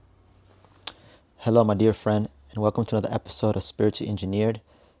Hello, my dear friend, and welcome to another episode of Spiritually Engineered.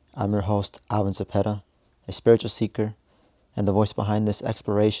 I'm your host, Alvin Zepeda, a spiritual seeker, and the voice behind this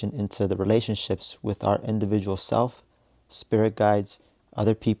exploration into the relationships with our individual self, spirit guides,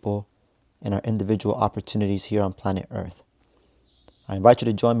 other people, and our individual opportunities here on planet Earth. I invite you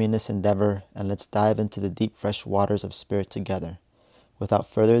to join me in this endeavor, and let's dive into the deep, fresh waters of spirit together. Without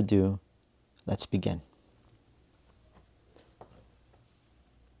further ado, let's begin.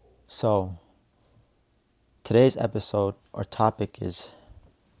 So, today's episode or topic is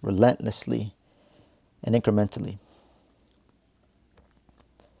relentlessly and incrementally.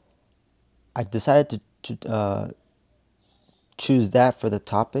 I decided to choose that for the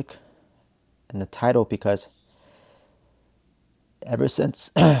topic and the title because ever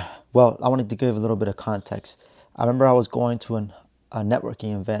since, well, I wanted to give a little bit of context. I remember I was going to a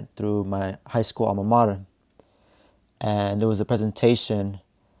networking event through my high school alma mater, and there was a presentation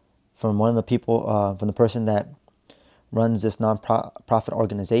from one of the people, from the person that runs this non-profit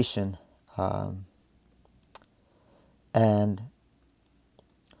organization, and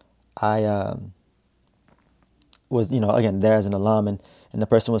I was, again, there as an alum, and the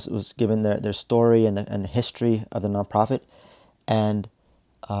person was given their story and the history of the nonprofit, and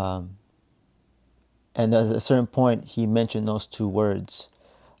at a certain point he mentioned those two words.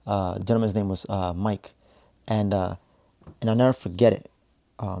 The gentleman's name was Mike, and I'll never forget it,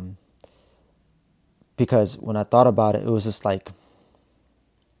 because when I thought about it, it was just like,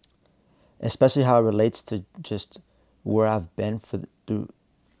 especially how it relates to just where I've been through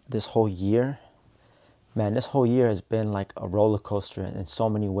this whole year. Man, this whole year has been like a roller coaster in so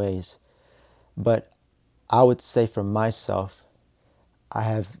many ways. But I would say for myself, I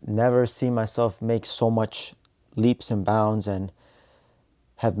have never seen myself make so much leaps and bounds and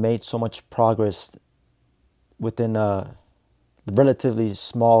have made so much progress within a relatively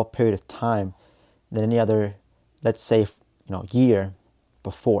small period of time than any other, let's say, year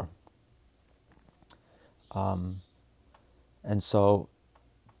before. And so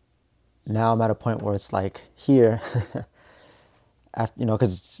now I'm at a point where it's like here, after,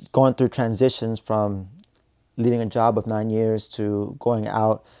 because going through transitions from leaving a job of 9 years to going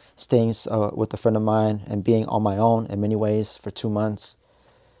out, staying with a friend of mine and being on my own in many ways for 2 months,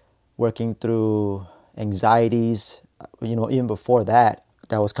 working through anxieties, even before that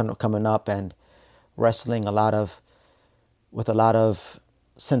was kind of coming up, and wrestling with a lot of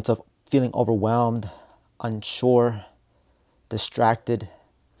sense of feeling overwhelmed, unsure, distracted.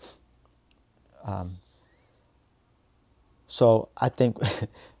 So I think,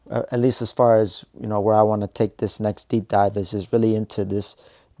 at least as far as where I want to take this next deep dive is really into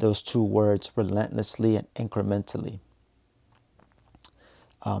those two words, relentlessly and incrementally.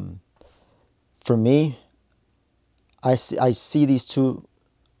 For me, I see these two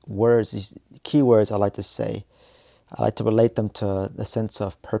words, these key words I like to say. I like to relate them to the sense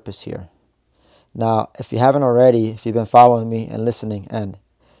of purpose here. Now, if you haven't already, if you've been following me and listening, and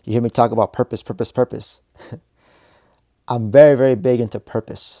you hear me talk about purpose, I'm very, very big into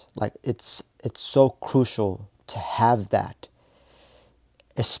purpose. Like it's so crucial to have that,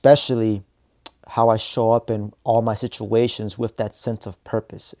 especially how I show up in all my situations with that sense of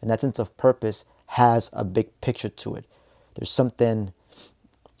purpose. And that sense of purpose has a big picture to it. There's something,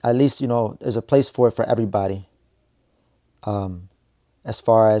 at least, there's a place for it for everybody, as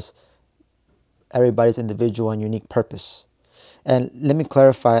far as everybody's individual and unique purpose. And let me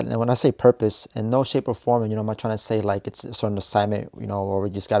clarify, and when I say purpose, in no shape or form, I'm not trying to say like it's a certain assignment, or we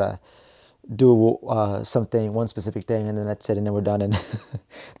just gotta do something, one specific thing, and then that's it, and then we're done, and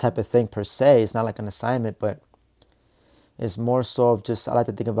type of thing per se. It's not like an assignment, but it's more so of just, I like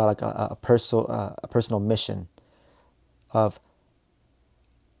to think about like a personal mission of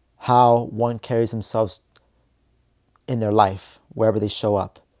how one carries themselves in their life, wherever they show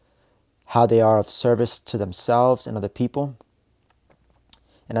up, how they are of service to themselves and other people.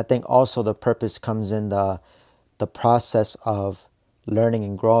 And I think also the purpose comes in the process of learning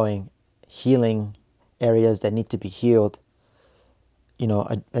and growing, healing areas that need to be healed,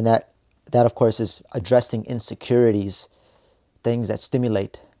 and that of course is addressing insecurities, things that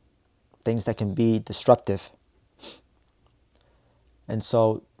stimulate, things that can be disruptive. And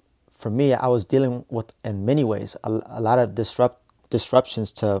so for me, I was dealing with, in many ways, a lot of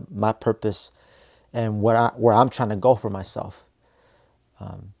disruptions to my purpose and where I'm trying to go for myself.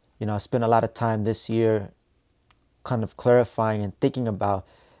 I spent a lot of time this year kind of clarifying and thinking about,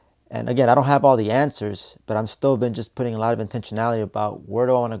 and again, I don't have all the answers, but I'm still been just putting a lot of intentionality about where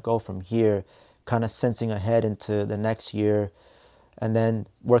do I want to go from here, kind of sensing ahead into the next year, and then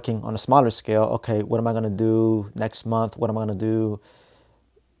working on a smaller scale. Okay, what am I going to do next month? What am I going to do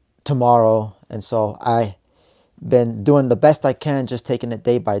tomorrow? And so I been doing the best I can, just taking it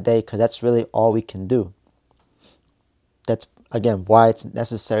day by day, because that's really all we can do. That's, again, why it's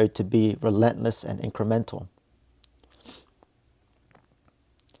necessary to be relentless and incremental.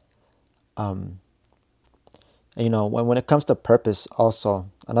 And, when it comes to purpose, also,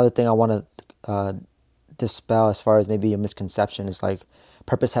 another thing I want to dispel as far as maybe a misconception is like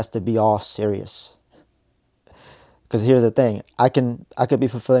purpose has to be all serious. Because here's the thing, I could be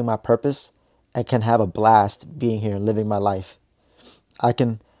fulfilling my purpose and can have a blast being here and living my life. I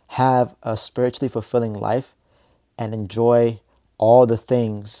can have a spiritually fulfilling life and enjoy all the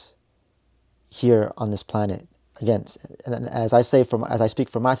things here on this planet. Again, and as I speak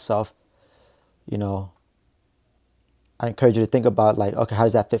for myself, you know, I encourage you to think about like, okay, how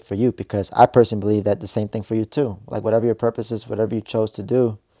does that fit for you? Because I personally believe that the same thing for you too. Like whatever your purpose is, whatever you chose to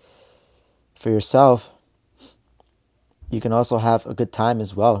do for yourself, you can also have a good time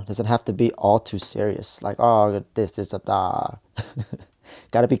as well. It doesn't have to be all too serious. Like, oh, this, ah.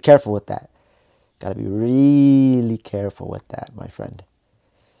 Got to be careful with that. Got to be really careful with that, my friend.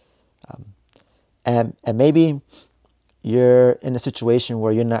 And maybe you're in a situation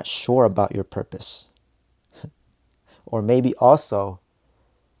where you're not sure about your purpose. Or maybe also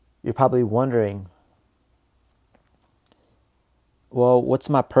you're probably wondering, well, what's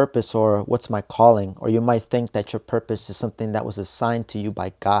my purpose or what's my calling? Or you might think that your purpose is something that was assigned to you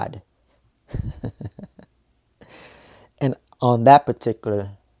by God. And on that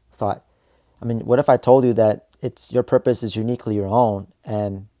particular thought, I mean, what if I told you that it's your purpose is uniquely your own,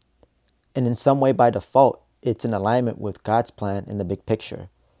 and in some way by default, it's in alignment with God's plan in the big picture.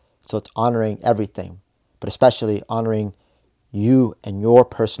 So it's honoring everything, but especially honoring you and your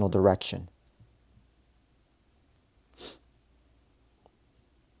personal direction.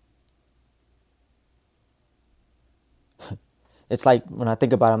 It's like when I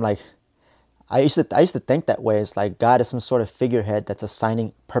think about it, I'm like, I used to think that way. It's like God is some sort of figurehead that's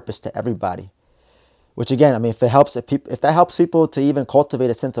assigning purpose to everybody. Which again, I mean, if that helps people to even cultivate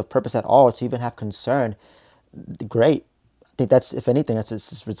a sense of purpose at all, to even have concern, great. I think that's, if anything,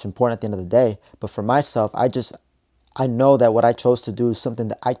 it's important at the end of the day. But for myself, I know that what I chose to do is something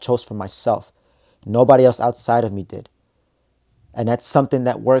that I chose for myself. Nobody else outside of me did. And that's something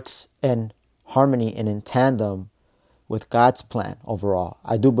that works in harmony and in tandem with God's plan overall.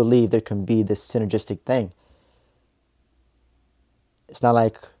 I do believe there can be this synergistic thing. It's not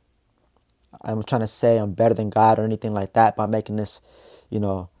like I'm trying to say I'm better than God or anything like that by making this,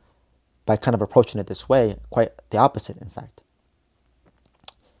 by kind of approaching it this way. Quite the opposite, in fact.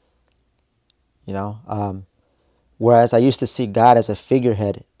 Whereas I used to see God as a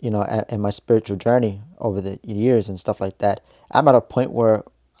figurehead, in my spiritual journey over the years and stuff like that, I'm at a point where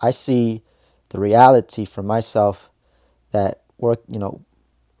I see the reality for myself that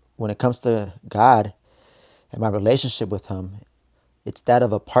when it comes to God and my relationship with Him, it's that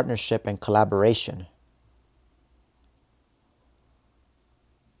of a partnership and collaboration.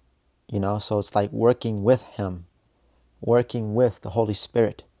 So it's like working with Him, working with the Holy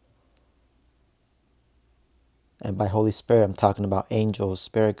Spirit. And by Holy Spirit, I'm talking about angels,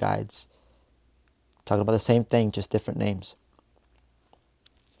 spirit guides. I'm talking about the same thing, just different names.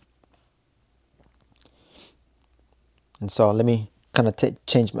 And so let me kind of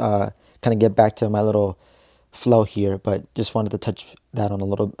get back to my little flow here, but just wanted to touch that on a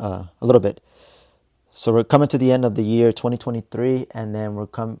little bit. So we're coming to the end of the year 2023, and then we're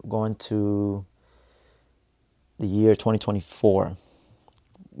going to the year 2024,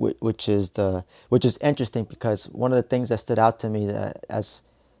 which is interesting, because one of the things that stood out to me that as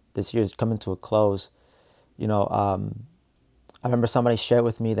this year is coming to a close, I remember somebody shared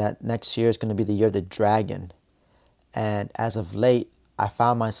with me that next year is going to be the year of the dragon. And as of late, I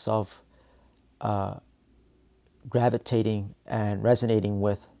found myself gravitating and resonating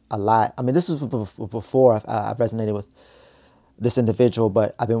with a lot. I mean, this is before I've resonated with this individual,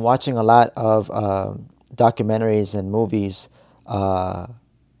 but I've been watching a lot of documentaries and movies of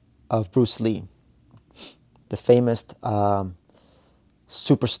Bruce Lee, the famous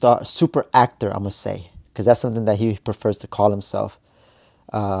super actor, I'm going to say, because that's something that he prefers to call himself,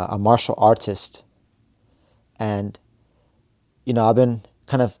 a martial artist. And, I've been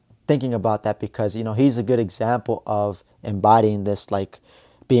kind of thinking about that because, he's a good example of embodying this, like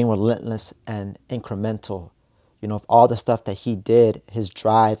being relentless and incremental. Of all the stuff that he did, his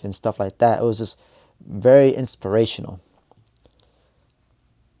drive and stuff like that, it was just very inspirational.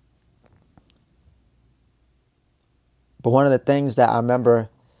 But one of the things that I remember,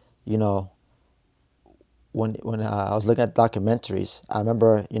 when I was looking at documentaries, I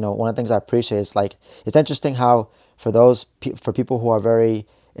remember, one of the things I appreciate is like, it's interesting how for people who are very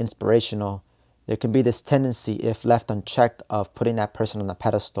inspirational, there can be this tendency, if left unchecked, of putting that person on a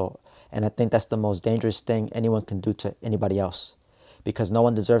pedestal. And I think that's the most dangerous thing anyone can do to anybody else, because no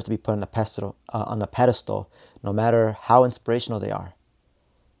one deserves to be put on a pedestal, no matter how inspirational they are.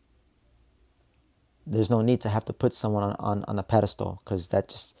 There's no need to have to put someone on a pedestal, because that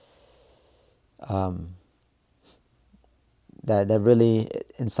just that really,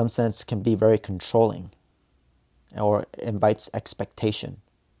 in some sense, can be very controlling, or invites expectation.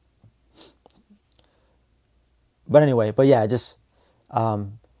 But anyway, but yeah, just so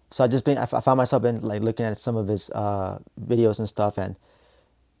I found myself in like looking at some of his videos and stuff, and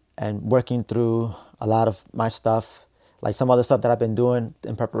working through a lot of my stuff, like some other stuff that I've been doing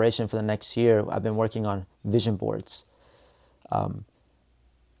in preparation for the next year. I've been working on vision boards,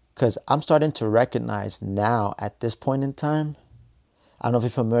 because I'm starting to recognize now at this point in time. I don't know if you're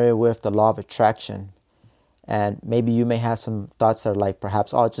familiar with the law of attraction, and maybe you may have some thoughts that are like,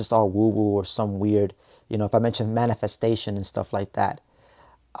 perhaps, oh, it's just all woo-woo or some weird, if I mention manifestation and stuff like that.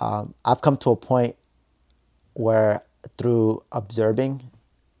 I've come to a point where, through observing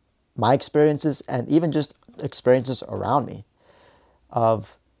my experiences and even just experiences around me,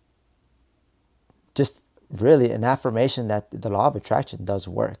 of just really an affirmation that the law of attraction does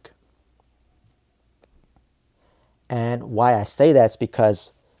work. And why I say that's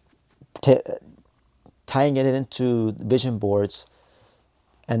because tying it into vision boards,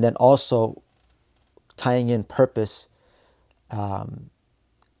 and then also tying in purpose, I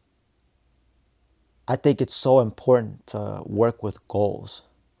think it's so important to work with goals.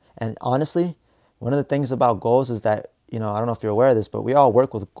 And honestly, one of the things about goals is that, I don't know if you're aware of this, but we all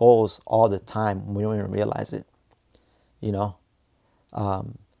work with goals all the time. We don't even realize it, because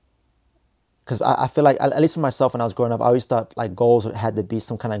I feel like, at least for myself, when I was growing up, I always thought like goals had to be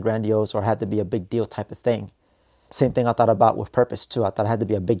some kind of grandiose, or had to be a big deal type of thing. Same thing I thought about with purpose too. I thought it had to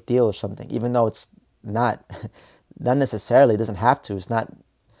be a big deal or something, even though it's not, not necessarily. It doesn't have to. It's not.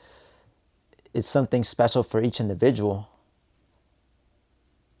 It's something special for each individual.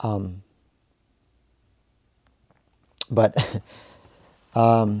 But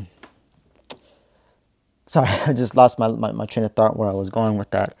sorry, I just lost my train of thought where I was going with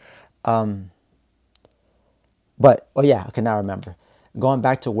that. But yeah, okay, now I remember. Going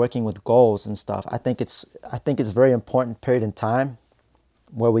back to working with goals and stuff, I think it's a very important period in time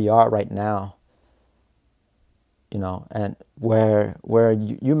where we are right now, and where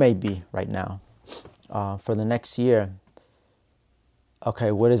you may be right now, for the next year.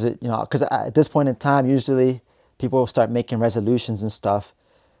 Okay, what is it? Because at this point in time, usually people will start making resolutions and stuff,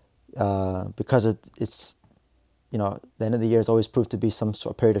 because it's, the end of the year has always proved to be some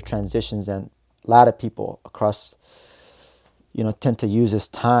sort of period of transitions, and a lot of people across, tend to use this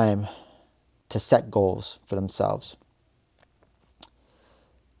time to set goals for themselves.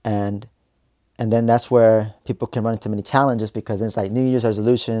 And then that's where people can run into many challenges, because it's like New Year's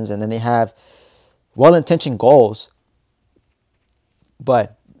resolutions, and then they have well-intentioned goals,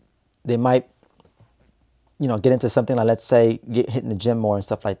 but they might, get into something like, let's say, hitting the gym more and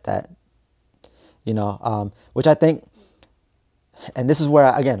stuff like that, which I think, and this is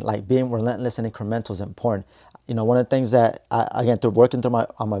where, again, like being relentless and incremental is important. One of the things that again, through working through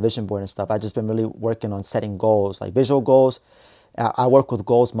on my vision board and stuff, I've just been really working on setting goals, like visual goals. I work with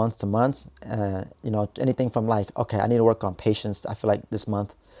goals month to month. Anything from like, okay, I need to work on patience. I feel like this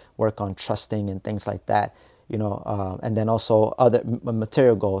month, work on trusting and things like that. And then also other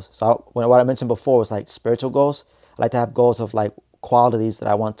material goals. So what I mentioned before was like spiritual goals. I like to have goals of like qualities that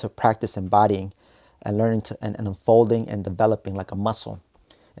I want to practice embodying and learning to and unfolding and developing like a muscle.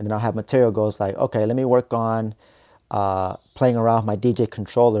 And then I'll have material goals like, okay, let me work on playing around with my DJ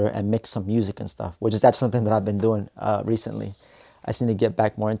controller and mix some music and stuff, which is actually something that I've been doing recently. I just need to get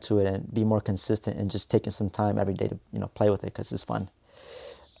back more into it and be more consistent, and just taking some time every day to play with it, because it's fun.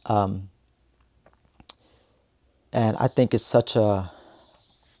 And I think it's such a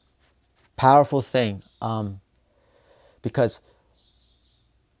powerful thing, because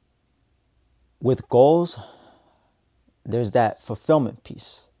with goals, there's that fulfillment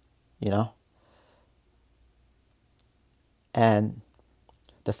piece, and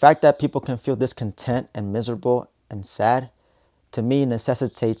the fact that people can feel discontent and miserable and sad, to me,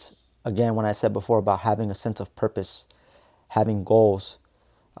 necessitates, again, when I said before about having a sense of purpose, having goals,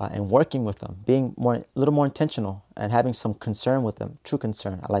 and working with them, being a little more intentional, and having some concern with them, true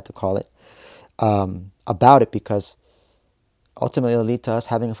concern, I like to call it, about it, because ultimately it'll lead to us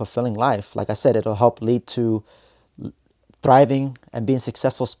having a fulfilling life. Like I said, it'll help lead to thriving and being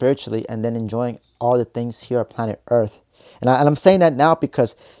successful spiritually, and then enjoying all the things here on planet Earth. And I'm saying that now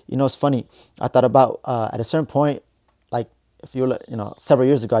because, it's funny. I thought about, at a certain point, like if you look, several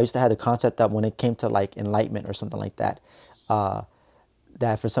years ago, I used to have the concept that when it came to like enlightenment or something like that,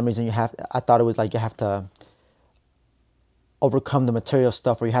 that for some reason I thought it was like you have to overcome the material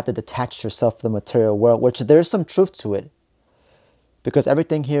stuff, or you have to detach yourself from the material world, which there is some truth to it, because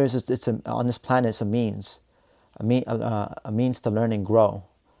everything here is just, on this planet is a means, a means to learn and grow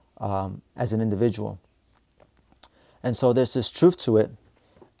as an individual. And so there's this truth to it,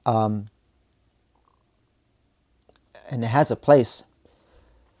 and it has a place.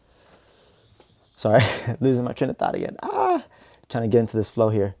 Sorry, losing my train of thought again. Trying to get into this flow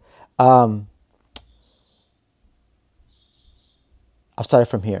here. I'll start it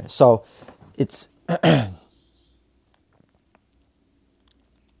from here. So it's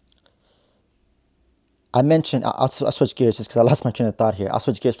I mentioned, I'll switch gears just because I lost my train of thought here. I'll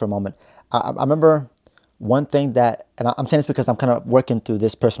switch gears for a moment. I remember one thing that, and I'm saying this because I'm kind of working through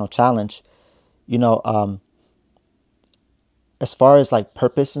this personal challenge, as far as like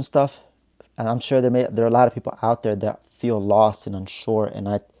purpose and stuff, and I'm sure there are a lot of people out there that feel lost and unsure, and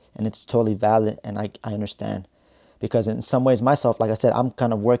it's totally valid, and I understand, because in some ways myself, like I said, I'm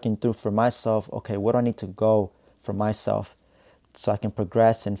kind of working through for myself. Okay, where do I need to go for myself so I can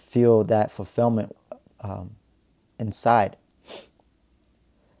progress and feel that fulfillment inside?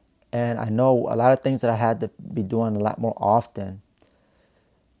 And I know a lot of things that I had to be doing a lot more often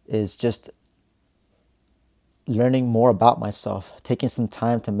is just learning more about myself, taking some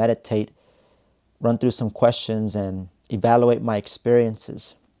time to meditate, run through some questions, and evaluate my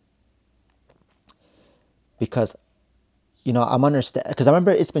experiences. Because, I'm understand. Because I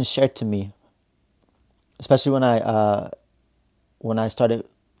remember it's been shared to me, especially when I started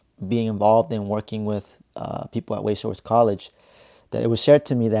being involved in working with people at Way Shores College, that it was shared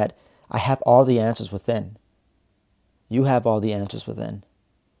to me that I have all the answers within. You have all the answers within.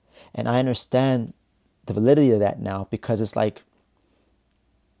 And I understand the validity of that now, because it's like,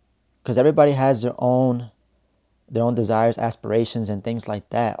 because everybody has their own desires, aspirations, and things like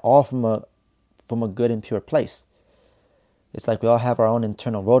that, all from a good and pure place. It's like we all have our own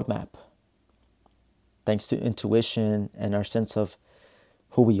internal roadmap, thanks to intuition and our sense of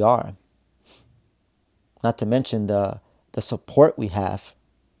who we are. Not to mention the support we have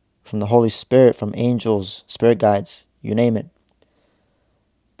from the Holy Spirit, from angels, spirit guides, you name it,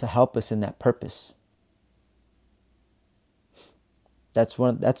 to help us in that purpose.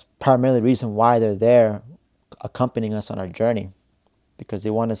 That's primarily the reason why they're there, accompanying us on our journey, because they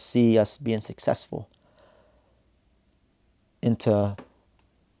want to see us being successful into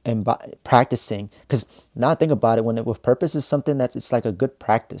practicing. Because now think about it, with purpose is something it's like a good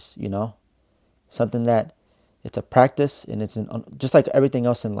practice, something that it's a practice, and it's just like everything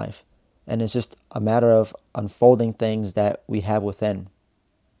else in life, and it's just a matter of unfolding things that we have within.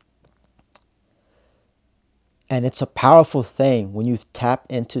 And it's a powerful thing when you tap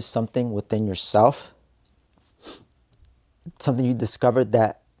into something within yourself, something you discovered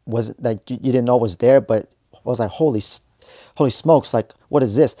that you didn't know was there, but was like, holy smokes, like, what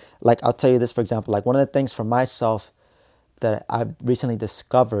is this? Like, I'll tell you this, for example, like one of the things for myself that I've recently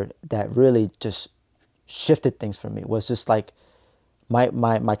discovered that really just shifted things for me was just like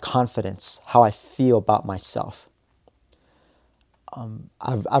my confidence, how I feel about myself.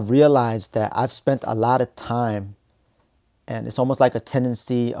 I've realized that I've spent a lot of time, and it's almost like a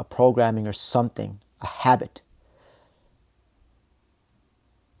tendency, a programming or something, a habit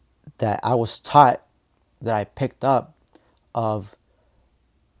that I was taught, that I picked up, of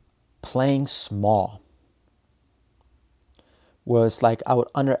playing small. Where it's like I would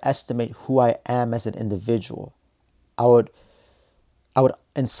underestimate who I am as an individual. I would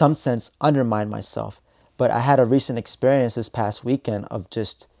in some sense undermine myself. But I had a recent experience this past weekend of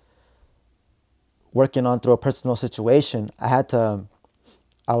just working on through a personal situation. I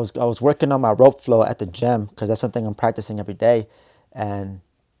was working on my rope flow at the gym, because that's something I'm practicing every day, and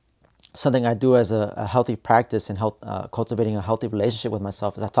something I do as a healthy practice in cultivating a healthy relationship with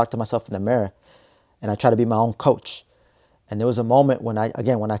myself is I talk to myself in the mirror, and I try to be my own coach. And there was a moment when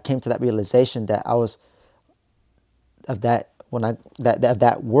I came to that realization that I was of that when I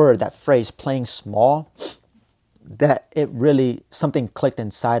that word, that phrase, playing small, that it really, something clicked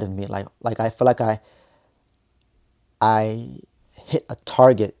inside of me. Like I feel like I hit a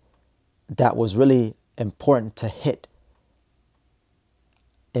target that was really important to hit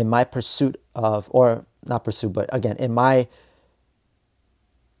in my pursuit of, or not pursuit, but again, in my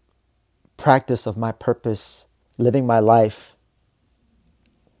practice of my purpose, living my life,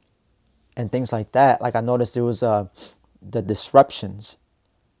 and things like that. Like I noticed there was the disruptions,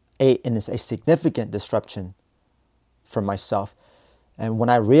 and it's a significant disruption for myself. And when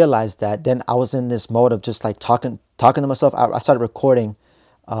I realized that, then I was in this mode of just like talking to myself. I started recording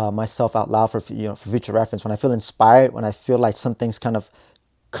myself out loud for for future reference. When I feel inspired, when I feel like something's kind of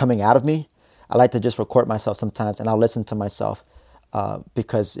coming out of me, I like to just record myself sometimes, and I'll listen to myself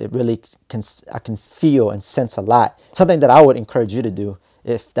because it really I can feel and sense a lot. Something that I would encourage you to do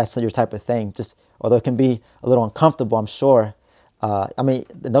if that's your type of thing. Just although it can be a little uncomfortable, I'm sure. I mean,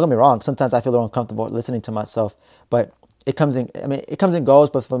 don't get me wrong. Sometimes I feel a little uncomfortable listening to myself, but it comes in. I mean, it comes and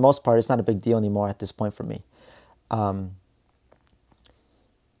goes, but for the most part, it's not a big deal anymore at this point for me. Um,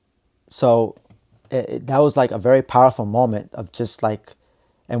 so that was like a very powerful moment of just like,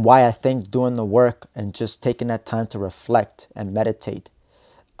 and why I think doing the work and just taking that time to reflect and meditate,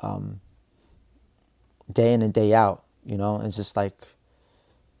 day in and day out. It's just like,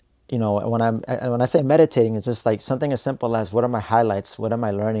 when I say meditating, it's just like something as simple as, what are my highlights? What am I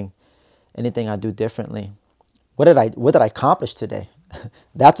learning? Anything I do differently? What did I accomplish today?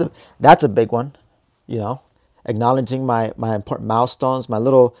 That's a big one. you know Acknowledging my important milestones, my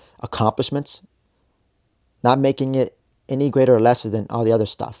little accomplishments, not making it any greater or lesser than all the other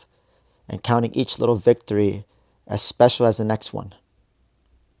stuff, and counting each little victory as special as the next one.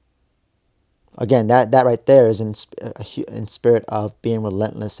 Again, that right there is in spirit of being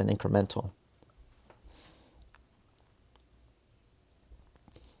relentless and incremental.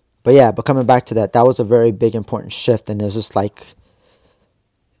 But yeah, but coming back to that was a very big important shift, and it was just like,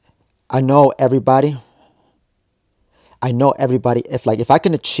 I know everybody. I know everybody. If I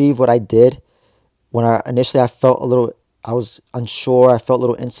can achieve what I did when I felt a little, I was unsure, I felt a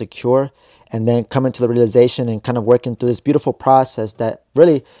little insecure, and then coming to the realization and kind of working through this beautiful process that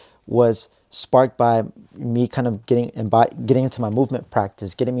really was sparked by me kind of getting into my movement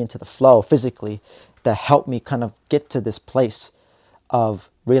practice, getting me into the flow physically, that helped me kind of get to this place of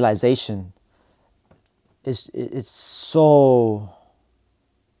realization. It's so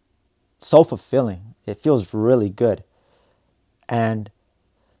fulfilling. It feels really good. And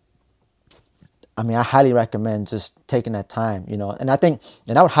I mean, I highly recommend just taking that time. And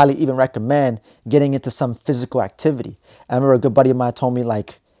I would highly even recommend getting into some physical activity. I remember a good buddy of mine told me,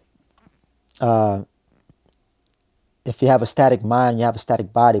 like, if you have a static mind, you have a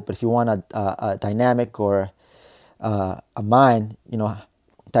static body. But if you want a dynamic or a mind,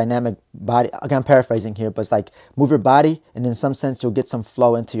 dynamic body. Again, I'm paraphrasing here, but it's like, move your body, and in some sense, you'll get some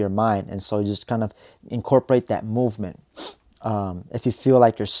flow into your mind. And so you just kind of incorporate that movement. If you feel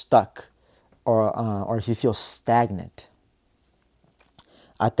like you're stuck, or if you feel stagnant,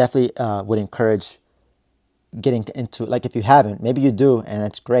 I definitely would encourage getting into, like, if you haven't, maybe you do, and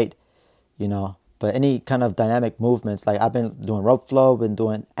that's great. But any kind of dynamic movements, like I've been doing rope flow, been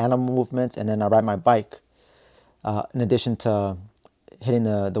doing animal movements, and then I ride my bike. In addition to hitting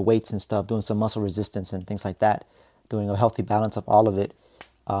the weights and stuff, doing some muscle resistance and things like that, doing a healthy balance of all of it,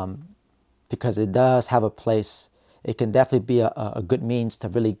 because it does have a place. It can definitely be a good means to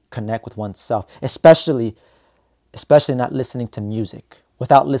really connect with oneself, especially not listening to music.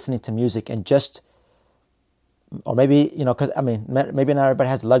 Without listening to music, and just, or maybe, because I mean, maybe not everybody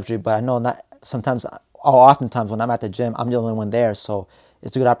has the luxury, but I know not sometimes, or oftentimes when I'm at the gym, I'm the only one there, so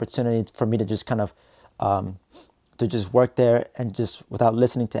it's a good opportunity for me to just kind of to just work there, and just without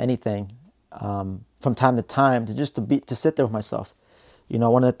listening to anything, from time to time, to sit there with myself.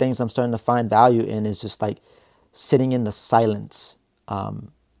 One of the things I'm starting to find value in is just like sitting in the silence, because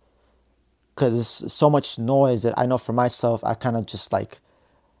there's so much noise that I know for myself, I kind of just like,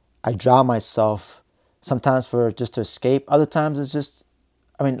 I drown myself sometimes for just to escape. Other times it's just,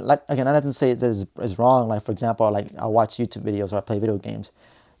 I mean, like, again, I didn't say that is wrong. Like, for example, like, I watch YouTube videos or I play video games.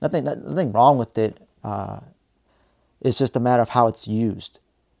 Nothing wrong with it. It's just a matter of how it's used.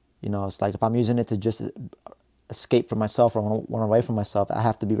 It's like, if I'm using it to just escape from myself or run away from myself, I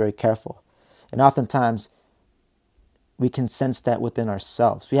have to be very careful. And oftentimes, we can sense that within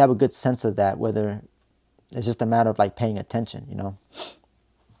ourselves. We have a good sense of that, whether it's just a matter of like paying attention.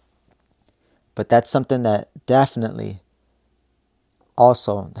 But that's something that definitely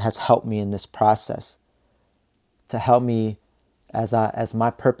also has helped me in this process, to help me as my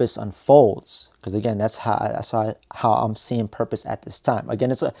purpose unfolds. Because again, that's how I'm seeing purpose at this time.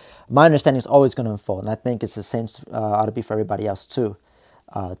 Again, my understanding is always going to unfold, and I think it's the same ought to be for everybody else too.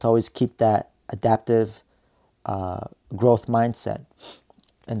 To always keep that adaptive growth mindset.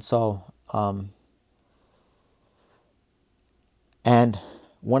 And so, and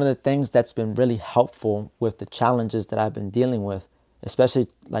one of the things that's been really helpful with the challenges that I've been dealing with, especially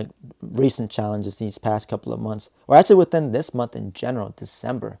like recent challenges these past couple of months, or actually within this month in general,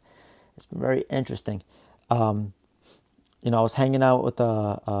 December, it's been very interesting. I was hanging out with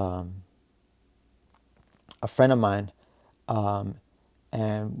a friend of mine,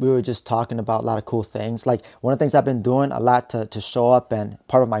 and we were just talking about a lot of cool things. Like one of the things I've been doing a lot to show up, and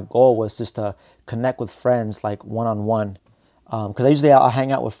part of my goal was just to connect with friends like one-on-one. Because usually I'll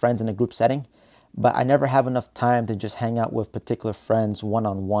hang out with friends in a group setting, but I never have enough time to just hang out with particular friends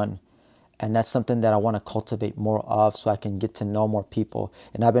one-on-one. And that's something that I want to cultivate more of so I can get to know more people.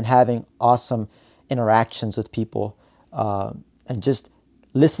 And I've been having awesome interactions with people, and just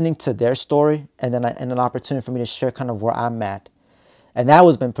listening to their story, and then and an opportunity for me to share kind of where I'm at. And that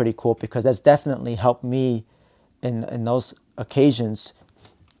has been pretty cool because that's definitely helped me in those occasions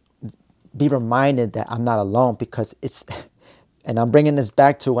be reminded that I'm not alone, because it's, and I'm bringing this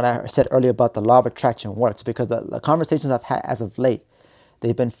back to when I said earlier about the law of attraction works, because the conversations I've had as of late,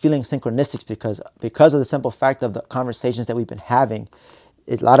 they've been feeling synchronistic because of the simple fact of the conversations that we've been having.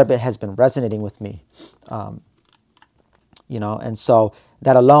 A lot of it has been resonating with me, and so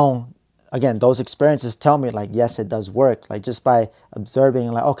that alone, again, those experiences tell me like, yes, it does work. Like just by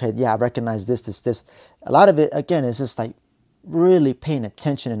observing, like, okay, yeah, I recognize this. A lot of it, again, is just like really paying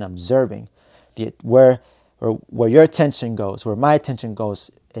attention and observing where your attention goes, where my attention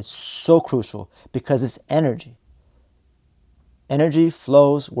goes. It's so crucial because it's energy. Energy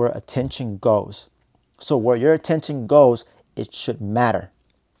flows where attention goes. So where your attention goes, it should matter.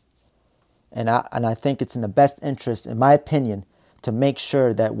 And I think it's in the best interest, in my opinion, to make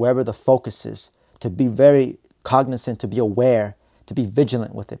sure that wherever the focus is, to be very cognizant, to be aware, to be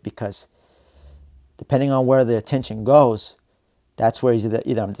vigilant with it, because depending on where the attention goes, that's where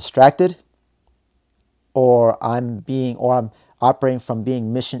either I'm distracted, or I'm operating from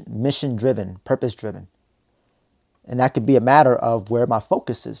being mission driven, purpose driven. And that could be a matter of where my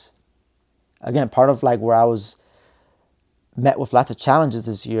focus is. Again, part of like where I was met with lots of challenges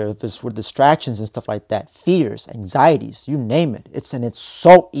this year, if it's with distractions and stuff like that, fears, anxieties, you name it. It's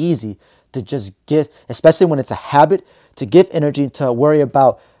so easy to just give, especially when it's a habit, to give energy to worry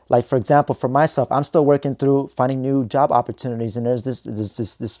about. Like, for example, for myself, I'm still working through finding new job opportunities, and there's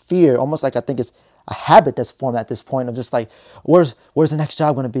this fear, almost like I think it's a habit that's formed at this point of just like, where's the next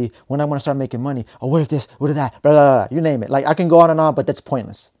job going to be? When I'm going to start making money? Or what if this? What if that? Blah, blah, blah. You name it. Like, I can go on and on, but that's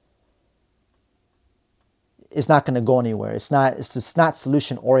pointless. It's not going to go anywhere. It's just not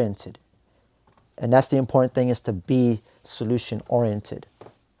solution oriented. And that's the important thing, is to be solution oriented.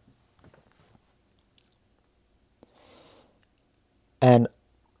 And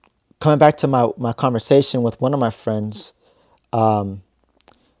coming back to my conversation with one of my friends, she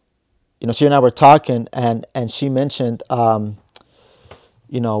and I were talking, and she mentioned, one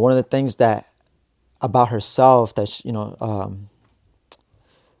of the things that about herself that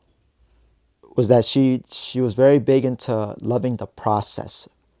was that she was very big into loving the process,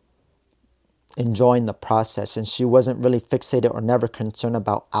 enjoying the process, and she wasn't really fixated or never concerned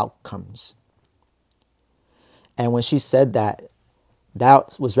about outcomes. And when she said that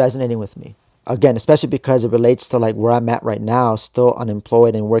was resonating with me. Again, especially because it relates to like where I'm at right now, still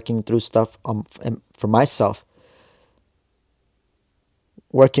unemployed and working through stuff for myself.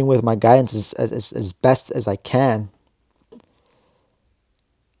 Working with my guidance as best as I can.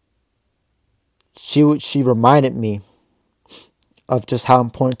 She reminded me of just how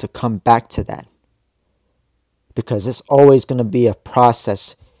important to come back to that. Because it's always going to be a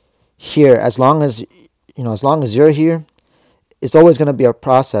process here. As long as you're here, it's always going to be a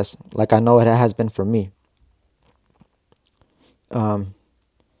process, like I know it has been for me. And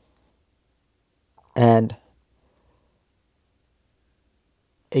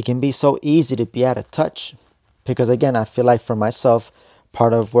it can be so easy to be out of touch. Because again, I feel like for myself,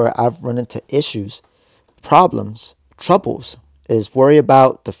 part of where I've run into issues, problems, troubles, is worry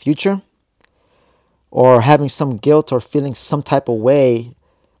about the future, or having some guilt or feeling some type of way,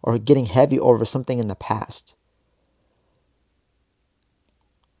 or getting heavy over something in the past.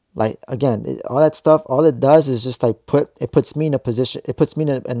 Like, again, all that stuff, all it does is just like puts me in a position, it puts me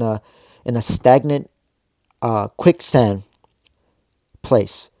in a stagnant quicksand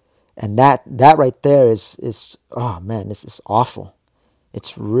place. And that right there is oh man, this is awful.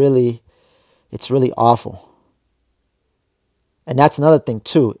 It's really awful. And that's another thing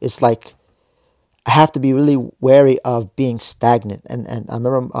too. It's like I have to be really wary of being stagnant. And I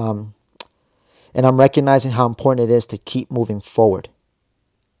remember and I'm recognizing how important it is to keep moving forward.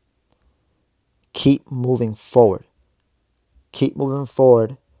 Keep moving forward. Keep moving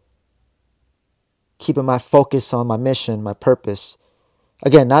forward. Keeping my focus on my mission, my purpose.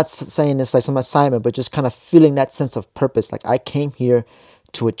 Again, not saying it's like some assignment, but just kind of feeling that sense of purpose. Like I came here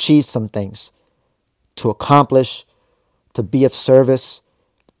to achieve some things, to accomplish, to be of service.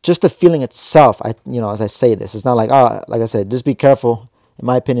 Just the feeling itself, as I say this, it's not like, like I said, just be careful, in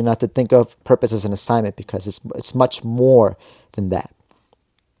my opinion, not to think of purpose as an assignment, because it's much more than that.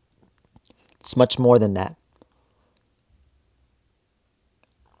 It's much more than that.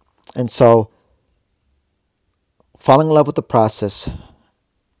 And so, falling in love with the process,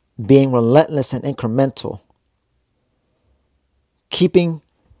 being relentless and incremental, keep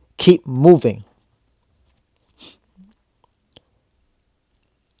moving.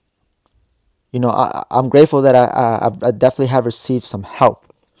 I'm grateful that I definitely have received some help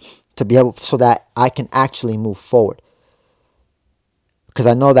to be able, so that I can actually move forward. Because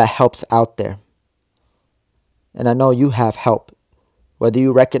I know that help's out there. And I know you have help. Whether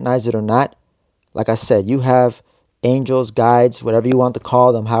you recognize it or not, like I said, you have angels, guides, whatever you want to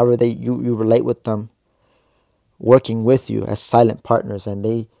call them, however you relate with them, working with you as silent partners. And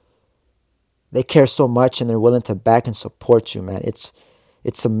they care so much, and they're willing to back and support you, man.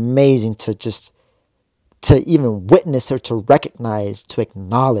 It's amazing to even witness or to recognize, to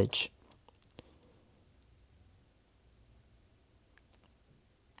acknowledge.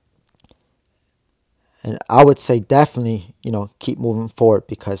 And I would say definitely, keep moving forward,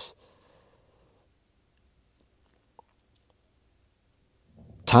 because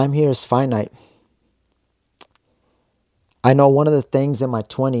time here is finite. I know one of the things in my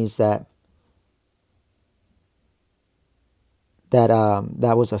 20s that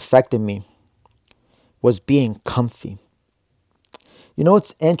was affecting me was being comfy.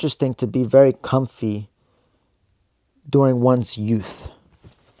 It's interesting to be very comfy during one's youth.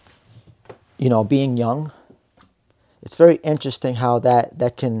 Being young. It's very interesting how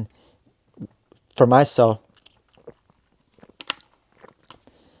that can, for myself,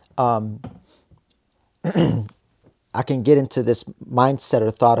 I can get into this mindset or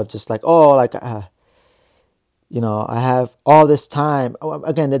thought of just like, I have all this time.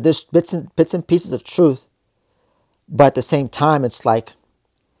 Again, there's bits and pieces of truth, but at the same time, it's like,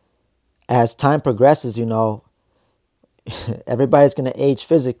 as time progresses, everybody's going to age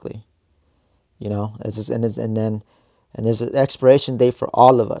physically. And there's an expiration date for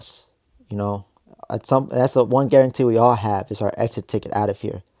all of us. That's the one guarantee we all have, is our exit ticket out of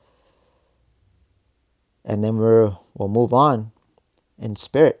here. And then we'll move on in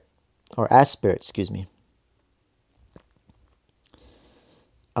spirit, or as spirit, excuse me.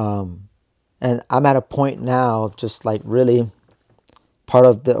 And I'm at a point now of just like really part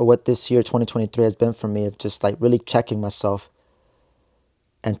of what this year 2023 has been for me, of just like really checking myself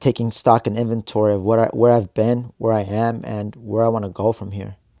and taking stock and inventory of where I've been, where I am, and where I want to go from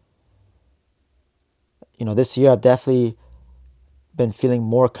here. This year I've definitely been feeling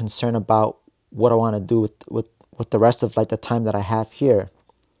more concerned about what I want to do with the rest of like the time that I have here.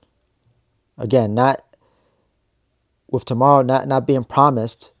 Again, not with tomorrow not being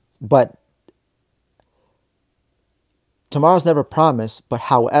promised, but tomorrow's never promised. But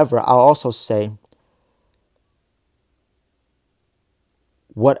however, I'll also say,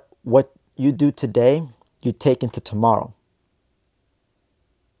 what you do today, you take into tomorrow.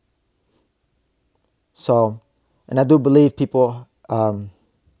 So, and I do believe people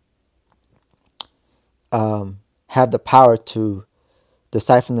have the power to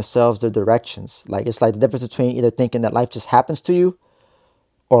decide for themselves their directions. Like, it's like the difference between either thinking that life just happens to you,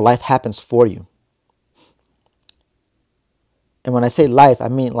 or life happens for you. And when I say life, I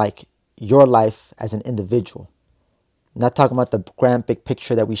mean like your life as an individual. I'm not talking about the grand big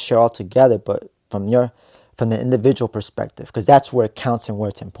picture that we share all together, but from the individual perspective, because that's where it counts and where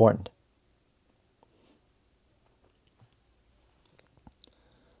it's important.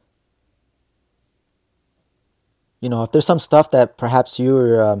 If there's some stuff that perhaps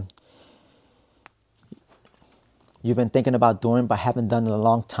you've been thinking about doing but haven't done in a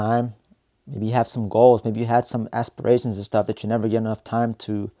long time, maybe you have some goals, maybe you had some aspirations and stuff that you never get enough time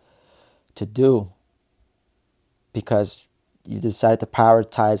to do, because you decided to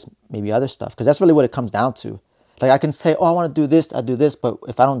prioritize maybe other stuff. Because that's really what it comes down to. Like, I can say, I want to do this, I do this, but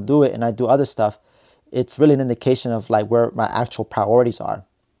if I don't do it and I do other stuff, it's really an indication of like where my actual priorities are.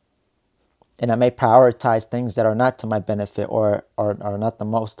 And I may prioritize things that are not to my benefit, or are not the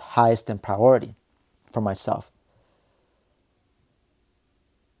most highest in priority for myself.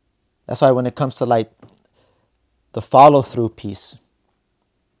 That's why when it comes to like the follow through piece,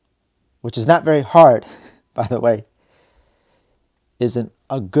 which is not very hard, by the way, isn't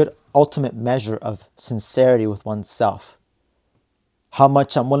a good ultimate measure of sincerity with oneself. How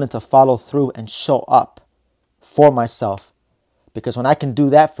much I'm willing to follow through and show up for myself. Because when I can do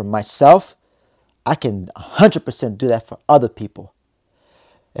that for myself, I can 100% do that for other people.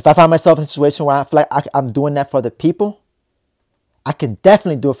 If I find myself in a situation where I feel like I'm doing that for other people, I can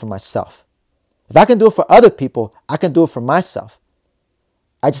definitely do it for myself. If I can do it for other people, I can do it for myself.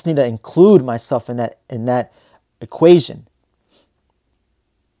 I just need to include myself in that equation.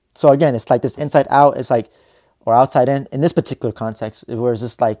 So again, it's like this inside out, it's like, or outside in this particular context, where it's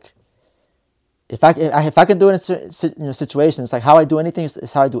just like, if I can do it in certain situations, it's like how I do anything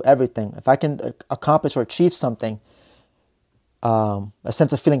is how I do everything. If I can accomplish or achieve something, a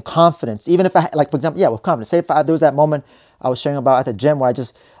sense of feeling confidence, even if I, like, for example, yeah, with confidence, say if there was that moment I was sharing about at the gym where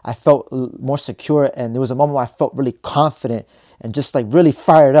I felt more secure, and there was a moment where I felt really confident and just like really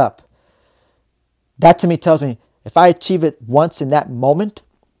fired up. That to me tells me if I achieve it once in that moment,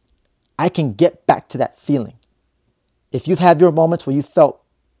 I can get back to that feeling. If you've had your moments where you felt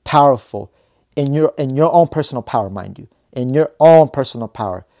powerful in your own personal power, mind you, in your own personal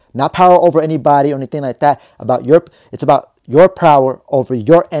power, not power over anybody or anything like that, it's about your power over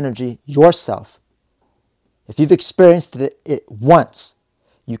your energy, yourself. If you've experienced it once,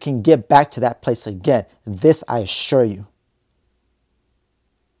 you can get back to that place again. This I assure you.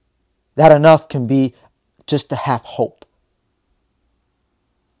 That enough can be just to have hope.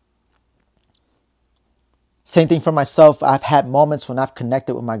 Same thing for myself. I've had moments when I've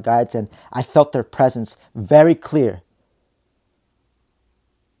connected with my guides and I felt their presence very clear.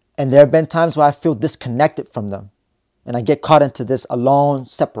 And there have been times where I feel disconnected from them. And I get caught into this alone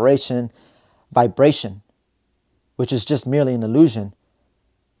separation vibration, which is just merely an illusion.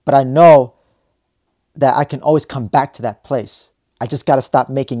 But I know that I can always come back to that place. I just got to stop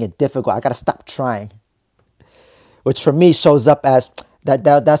making it difficult. I got to stop trying. Which for me shows up as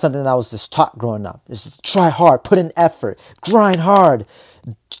that's something that I was just taught growing up. Is try hard, put in effort, grind hard,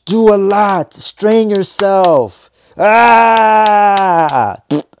 do a lot, strain yourself. Ah!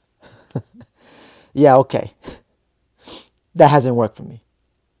 Yeah, okay. That hasn't worked for me.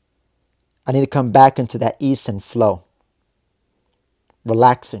 I need to come back into that ease and flow.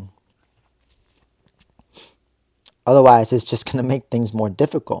 Relaxing. Otherwise, it's just going to make things more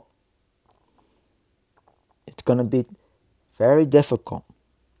difficult. It's going to be very difficult.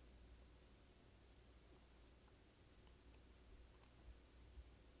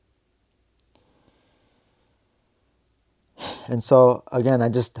 And so, again,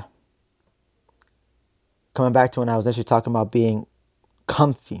 coming back to when I was actually talking about being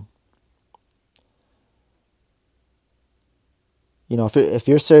comfy. You know, if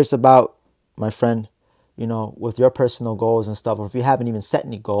you're serious about, my friend, you know, with your personal goals and stuff, or if you haven't even set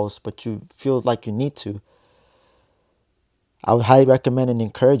any goals, but you feel like you need to, I would highly recommend and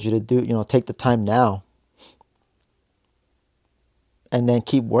encourage you to take the time now and then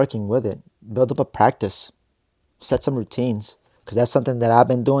keep working with it. Build up a practice. Set some routines, because that's something that I've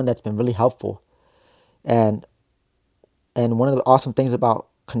been doing that's been really helpful. And one of the awesome things about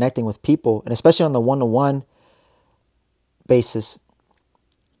connecting with people, and especially on the one-to-one basis,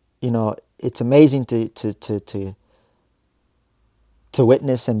 you know, it's amazing to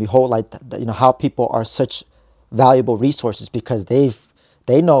witness and behold, like, you know, how people are such valuable resources, because they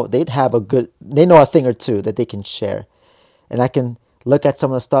know a thing or two that they can share. And I can look at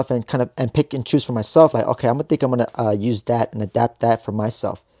some of the stuff and kind of pick and choose for myself, like, okay, I'm gonna use that and adapt that for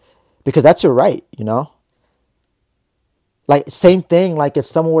myself, because that's your right, you know. Like, same thing, like if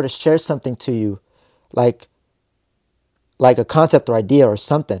someone were to share something to you, like a concept or idea or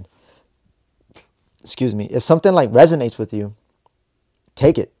something, excuse me, if something like resonates with you,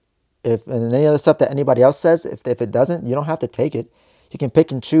 take it. And any other stuff that anybody else says, if it doesn't, you don't have to take it. You can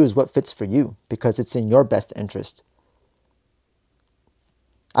pick and choose what fits for you, because it's in your best interest.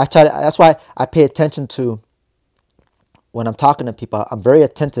 That's why I pay attention to, when I'm talking to people, I'm very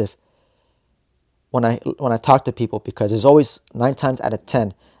attentive when I talk to people, because there's always 9 times out of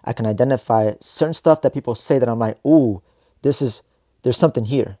 10 I can identify certain stuff that people say that I'm like, ooh, there's something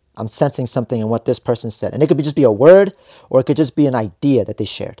here. I'm sensing something in what this person said. And it could just be a word, or it could just be an idea that they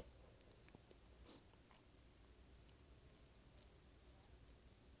shared.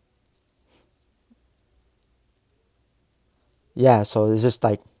 Yeah, so it's just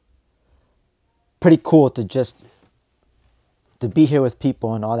like pretty cool to be here with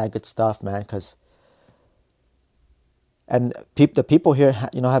people and all that good stuff, man. And the people here,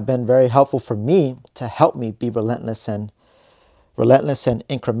 you know, have been very helpful for me to help me be relentless and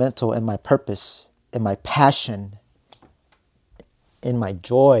incremental in my purpose, in my passion, in my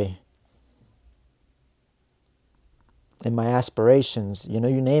joy, in my aspirations. You know,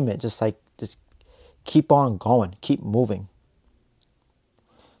 you name it. Just keep on going, keep moving.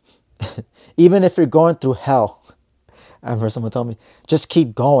 Even if you're going through hell, I remember someone told me, just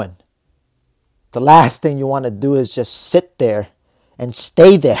keep going. The last thing you want to do is just sit there and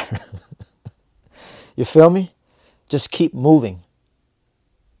stay there. You feel me? Just keep moving.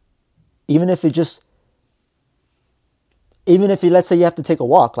 Even if let's say you have to take a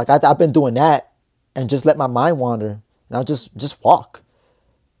walk. Like I've been doing that, and just let my mind wander, and I'll just walk.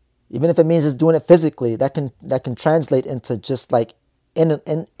 Even if it means just doing it physically, that can translate into just like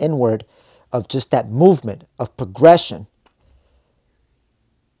inward of just that movement of progression.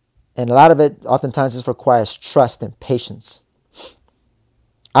 And a lot of it oftentimes just requires trust and patience.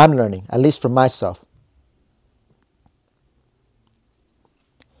 I'm learning, at least for myself.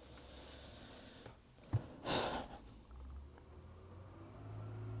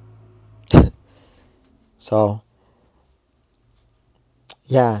 So,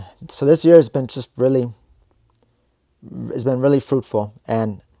 yeah. So this year has been just really, it's been really fruitful.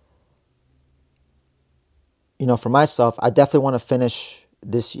 And, for myself, I definitely want to finish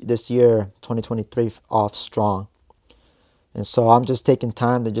this year, 2023, off strong. And so I'm just taking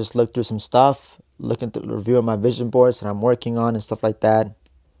time to just look through some stuff, looking through the review of my vision boards that I'm working on and stuff like that.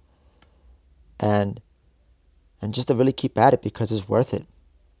 And just to really keep at it because it's worth it.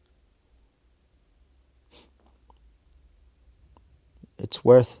 It's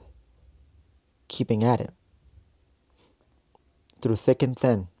worth keeping at it through thick and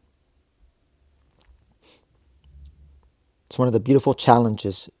thin. It's one of the beautiful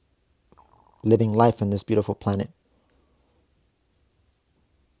challenges living life on this beautiful planet.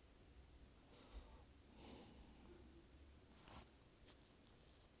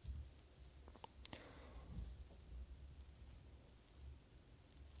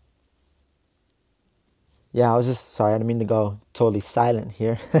 Yeah, I was just sorry, I didn't mean to go totally silent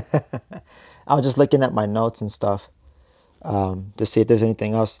here. I was just looking at my notes and stuff to see if there's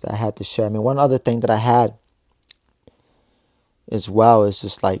anything else that I had to share. I mean, one other thing that I had as well is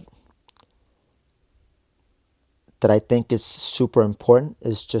just like that I think is super important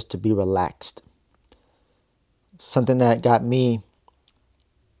is just to be relaxed. Something that got me,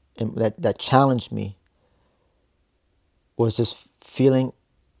 that challenged me, was just feeling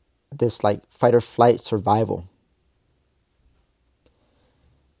this like fight or flight survival.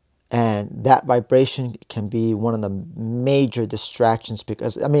 And that vibration can be one of the major distractions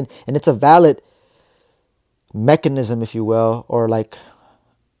because, I mean, and it's a valid mechanism, if you will, or like,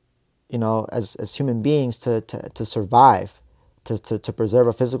 as human beings to survive, to preserve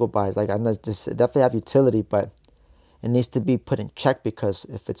our physical bodies. Like, I'm not just, it definitely have utility, but it needs to be put in check because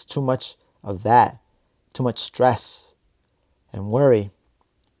if it's too much of that, too much stress and worry,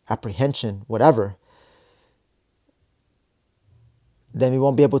 apprehension, whatever, then we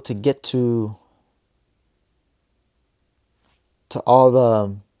won't be able to get to all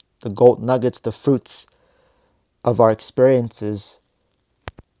the gold nuggets, the fruits of our experiences,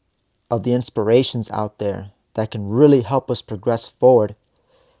 of the inspirations out there that can really help us progress forward.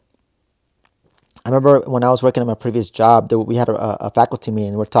 I remember when I was working at my previous job, we had a faculty meeting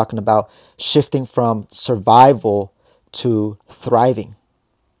and we're talking about shifting from survival to thriving.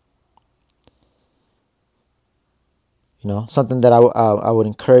 Something that I would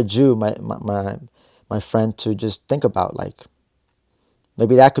encourage you, my friend, to just think about. Like,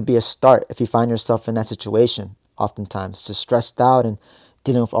 maybe that could be a start if you find yourself in that situation. Oftentimes, just stressed out and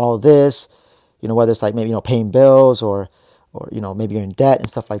dealing with all this, whether it's like maybe paying bills or maybe you're in debt and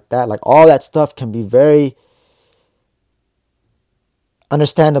stuff like that. Like, all that stuff can be very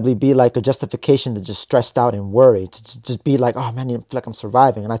understandably be like a justification to just stressed out and worry, to just be like, oh man, I feel like I'm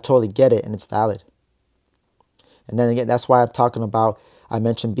surviving, and I totally get it, and it's valid. And then again, that's why I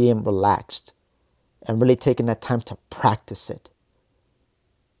mentioned being relaxed and really taking that time to practice it.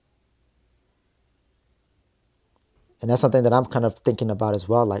 And that's something that I'm kind of thinking about as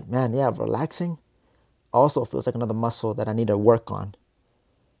well. Like, man, yeah, relaxing also feels like another muscle that I need to work on.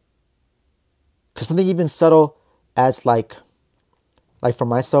 Because something even subtle as like for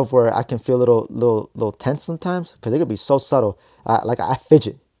myself, where I can feel a little tense sometimes, because it could be so subtle. Like, I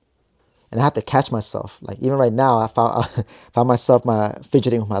fidget. And I have to catch myself. Like, even right now, I found myself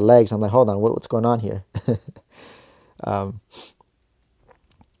fidgeting with my legs. I'm like, hold on, what's going on here?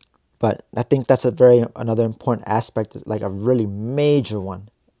 But I think that's another important aspect, like a really major one,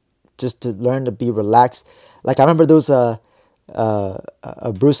 just to learn to be relaxed. Like, I remember there was a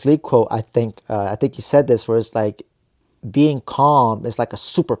Bruce Lee quote. I think he said this, where it's like being calm is like a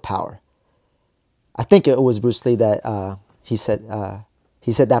superpower. I think it was Bruce Lee that he said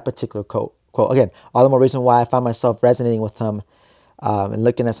that particular quote. Again, all the more reason why I find myself resonating with him and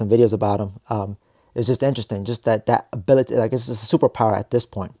looking at some videos about him. It's just interesting, just that ability. Like, it's just a superpower at this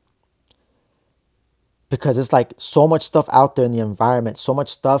point, because it's like so much stuff out there in the environment, so much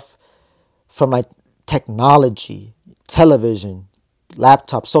stuff from like technology, television,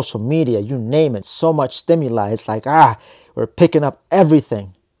 laptop, social media, you name it. So much stimuli. It's like we're picking up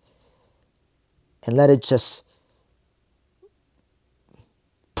everything, and let it just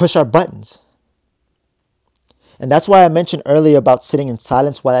push our buttons. And that's why I mentioned earlier about sitting in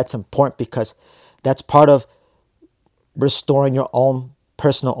silence, why that's important, because that's part of restoring your own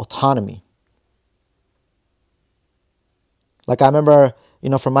personal autonomy. Like I remember,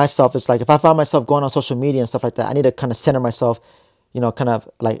 for myself, it's like if I found myself going on social media and stuff like that, I need to kind of center myself, kind of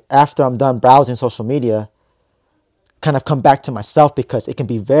like after I'm done browsing social media, kind of come back to myself, because it can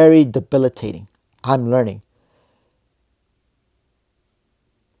be very debilitating. I'm learning.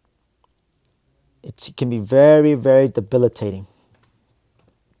 It can be very, very debilitating.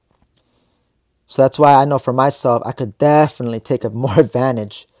 So that's why I know for myself, I could definitely take a more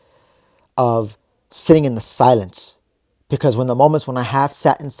advantage of sitting in the silence. Because when the moments when I have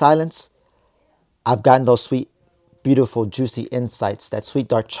sat in silence, I've gotten those sweet, beautiful, juicy insights, that sweet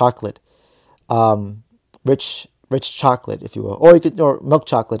dark chocolate, rich chocolate, if you will, or milk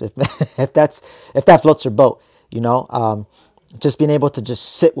chocolate, if if that floats your boat, just being able to just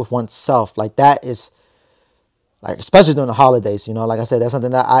sit with oneself, like that is, like, especially during the holidays, like I said, that's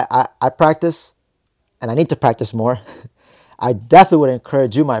something that I practice, and I need to practice more. I definitely would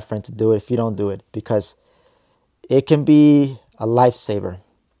encourage you, my friend, to do it if you don't do it, because it can be a lifesaver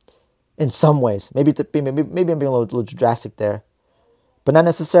in some ways. Maybe I'm being a little drastic there, but not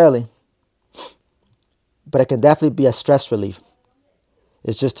necessarily. But it can definitely be a stress relief.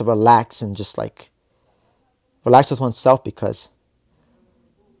 It's just to relax and just like relax with oneself, because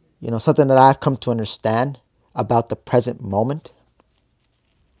something that I've come to understand about the present moment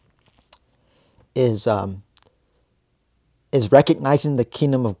is recognizing the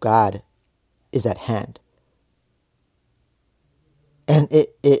kingdom of God is at hand. And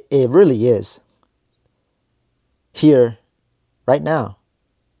it really is here right now.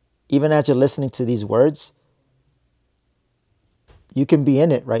 Even as you're listening to these words, you can be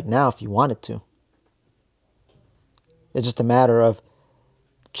in it right now if you wanted to. It's just a matter of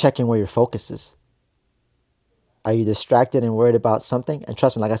checking where your focus is. Are you distracted and worried about something? And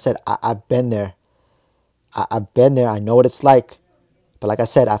trust me, like I said, I've been there. I've been there. I know what it's like. But like I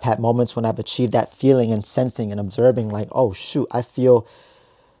said, I've had moments when I've achieved that feeling and sensing and observing, like, oh shoot, I feel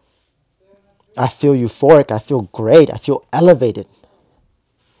euphoric. I feel great. I feel elevated.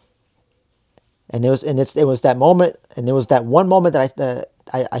 And it was that moment, and it was that one moment that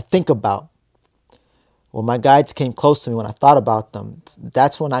I think about. When my guides came close to me, when I thought about them,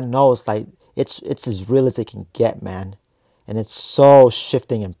 that's when I know it's like it's as real as it can get, man. And it's so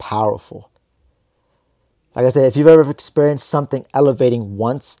shifting and powerful. Like I said, if you've ever experienced something elevating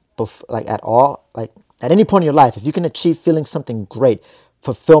once, like at all, like at any point in your life, if you can achieve feeling something great,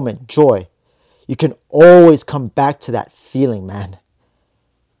 fulfillment, joy, you can always come back to that feeling, man.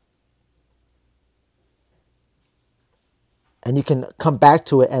 And you can come back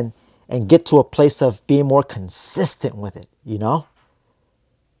to it and get to a place of being more consistent with it,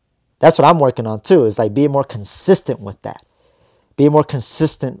 That's what I'm working on too, is like being more consistent with that. Being more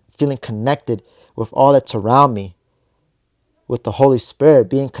consistent, feeling connected with all that's around me, with the Holy Spirit,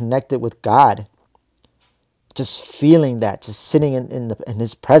 being connected with God. Just feeling that, just sitting in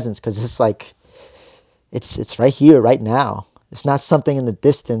His presence, because it's like, it's right here, right now. It's not something in the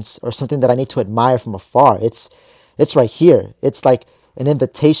distance or something that I need to admire from afar. It's right here. It's like an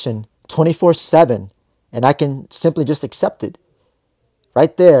invitation 24/7, and I can simply just accept it.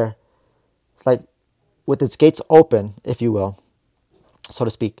 Right there, like with its gates open, if you will, so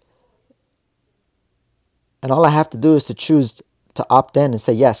to speak. And all I have to do is to choose to opt in and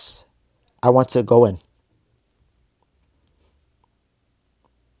say, yes, I want to go in.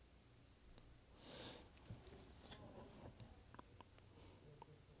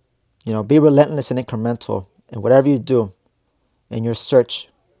 Be relentless and incremental in whatever you do in your search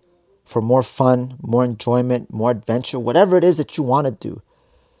for more fun, more enjoyment, more adventure, whatever it is that you want to do.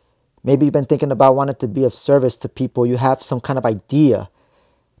 Maybe you've been thinking about wanting to be of service to people. You have some kind of idea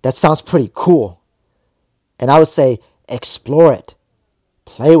that sounds pretty cool. And I would say explore it,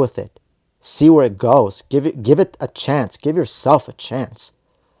 play with it, see where it goes. Give it a chance. Give yourself a chance.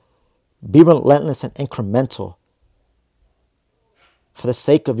 Be relentless and incremental for the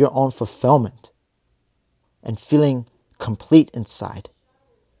sake of your own fulfillment and feeling complete inside,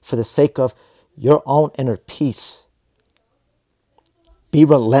 for the sake of your own inner peace. Be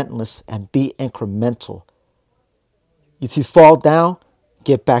relentless and be incremental. If you fall down,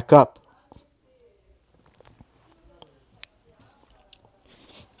 get back up.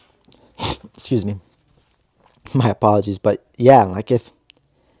 Excuse me. My apologies, but yeah, like if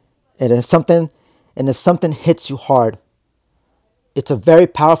something hits you hard, it's a very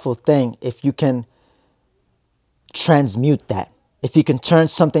powerful thing if you can transmute that. If you can turn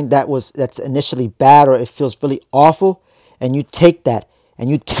something that's initially bad, or it feels really awful, and you take that and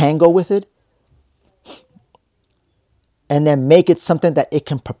you tango with it, and then make it something that it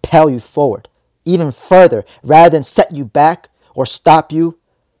can propel you forward even further rather than set you back or stop you.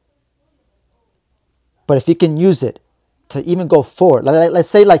 But if you can use it to even go forward, let's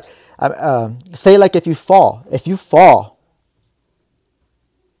say if you fall,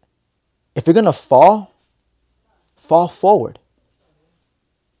 if you're going to fall forward.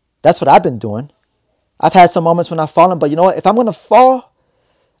 That's what I've been doing. I've had some moments when I've fallen, but you know what? If I'm going to fall,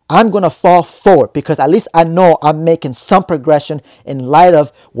 I'm going to fall forward because at least I know I'm making some progression in light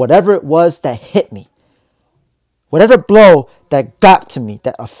of whatever it was that hit me. Whatever blow that got to me,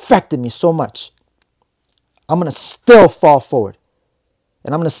 that affected me so much. I'm going to still fall forward.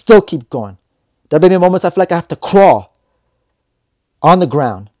 And I'm going to still keep going. There'll be moments I feel like I have to crawl on the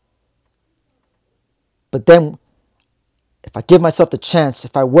ground. But then if I give myself the chance,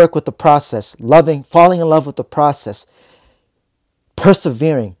 if I work with the process, falling in love with the process,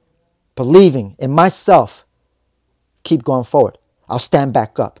 persevering, believing in myself, keep going forward. I'll stand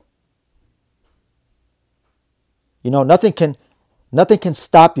back up. You know, nothing can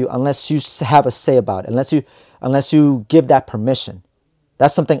stop you unless you have a say about it, unless you give that permission.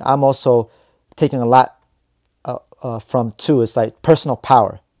 That's something I'm also taking a lot from too. It's like personal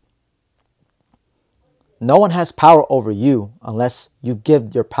power. No one has power over you unless you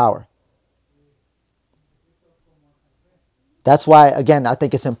give your power. That's why, again, I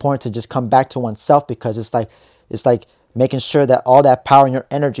think it's important to just come back to oneself because it's like making sure that all that power and your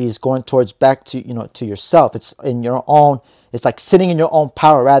energy is going towards back to, to yourself. It's in your own, it's like sitting in your own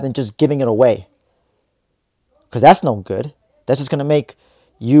power rather than just giving it away. Because that's no good. That's just going to make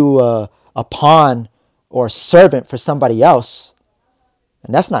you a pawn or a servant for somebody else.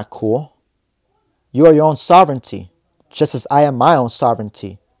 And that's not cool. You are your own sovereignty, just as I am my own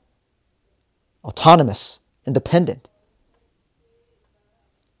sovereignty. Autonomous, independent.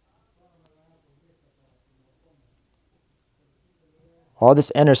 All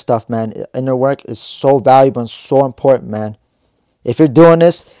this inner stuff, man, inner work is so valuable and so important, man. If you're doing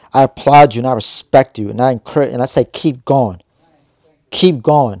this, I applaud you and I respect you and I encourage and I say keep going. Keep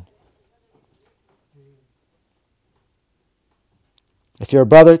going. If you're a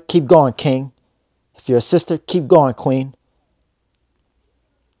brother, keep going, king. If you're a sister, keep going, queen.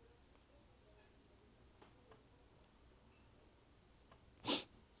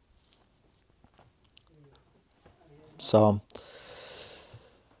 So,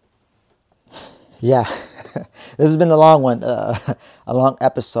 yeah, this has been a long one, a long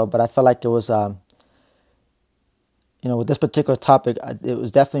episode, but I felt like it was, with this particular topic, it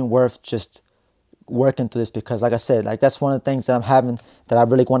was definitely worth just working through this because, like I said, like that's one of the things that I'm having that I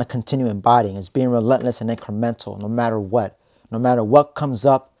really want to continue embodying is being relentless and incremental, no matter what comes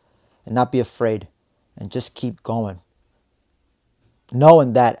up, and not be afraid, and just keep going,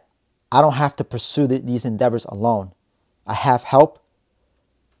 knowing that I don't have to pursue these endeavors alone. I have help,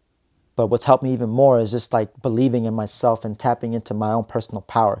 but what's helped me even more is just like believing in myself and tapping into my own personal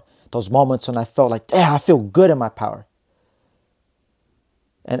power. Those moments when I felt like, damn, I feel good in my power.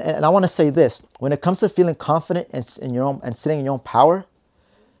 And I want to say this, when it comes to feeling confident in your own and sitting in your own power,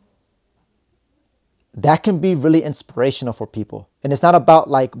 that can be really inspirational for people. And it's not about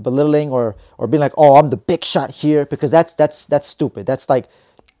like belittling or being like, oh, I'm the big shot here, because that's stupid. That's like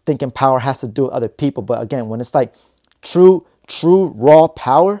thinking power has to do with other people. But again, when it's like true raw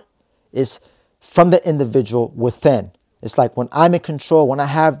power is from the individual within. It's like when I'm in control, when I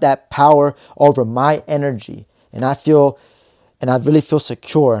have that power over my energy and I really feel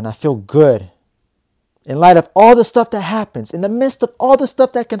secure and I feel good. In light of all the stuff that happens, in the midst of all the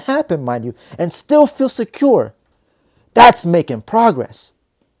stuff that can happen, mind you, and still feel secure, that's making progress.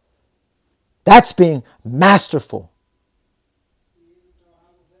 That's being masterful.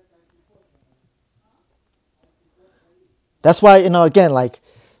 That's why, again, like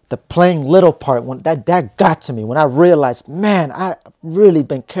the playing little part, when that got to me, when I realized, man, I really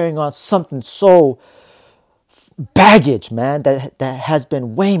been carrying on something so baggage, man, that has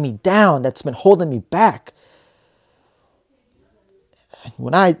been weighing me down, that's been holding me back.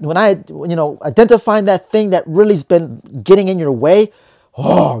 When I identifying that thing that really's been getting in your way,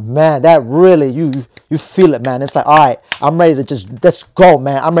 oh man, that really you feel it, man. It's like, all right, I'm ready to let's go,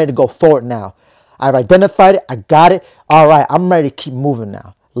 man. I'm ready to go forward now. I've identified it, I got it. All right, I'm ready to keep moving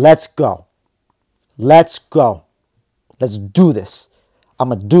now. Let's go. Let's go. Let's do this. I'm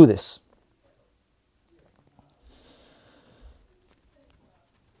gonna do this.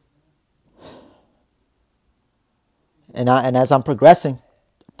 And as I'm progressing,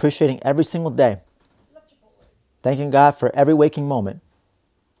 appreciating every single day, thanking God for every waking moment.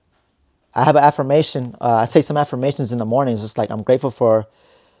 I have an affirmation. I say some affirmations in the mornings. It's like I'm grateful for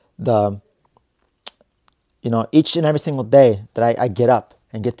the each and every single day that I get up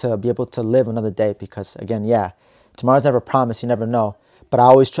and get to be able to live another day. Because again, yeah, tomorrow's never promised. You never know. But I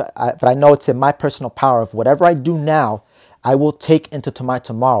always try. But I know it's in my personal power of whatever I do now, I will take into my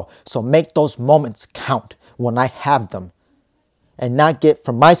tomorrow. So make those moments count when I have them, and not get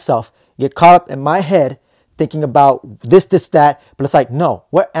caught up in my head thinking about this, that. But it's like, no,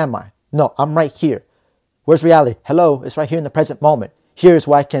 where am I? No, I'm right here. Where's reality? Hello, it's right here in the present moment. Here's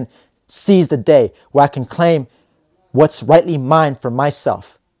where I can seize the day, where I can claim what's rightly mine for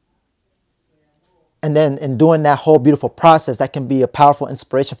myself. And then in doing that whole beautiful process, that can be a powerful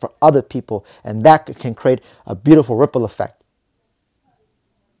inspiration for other people. And that can create a beautiful ripple effect.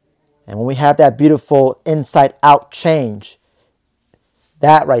 And when we have that beautiful inside out change,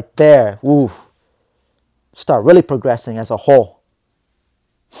 that right there, start really progressing as a whole.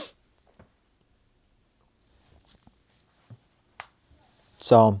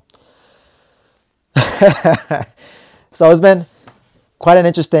 So, so it's been quite an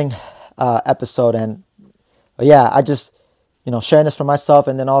interesting episode, and yeah, I just sharing this for myself,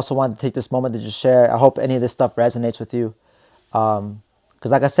 and then also wanted to take this moment to just share. I hope any of this stuff resonates with you,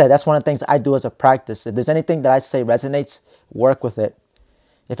 because like I said, that's one of the things I do as a practice. If there's anything that I say resonates, work with it.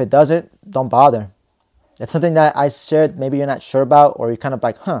 If it doesn't, don't bother. If something that I shared maybe you're not sure about, or you're kind of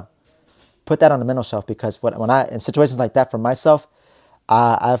like, put that on the mental shelf, because when I in situations like that for myself,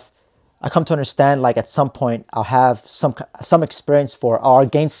 I come to understand, like, at some point I'll have some experience or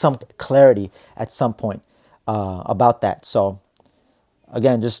gain some clarity at some point about that. So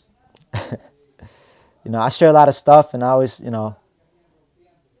again, just I share a lot of stuff, and I always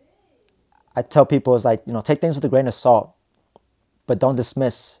I tell people, it's like, take things with a grain of salt, but don't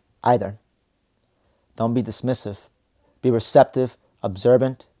dismiss either. Don't be dismissive. Be receptive,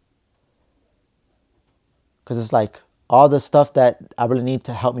 observant, because it's like, all the stuff that I really need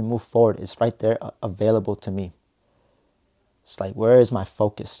to help me move forward is right there available to me. It's like, where is my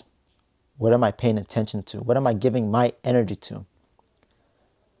focus? What am I paying attention to? What am I giving my energy to?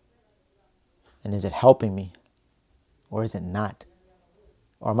 And is it helping me? Or is it not?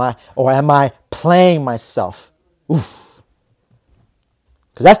 Or am I playing myself? Because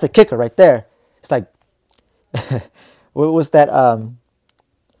that's the kicker right there. It's like, what was that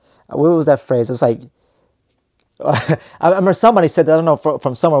phrase? It's like, I remember somebody said that, I don't know,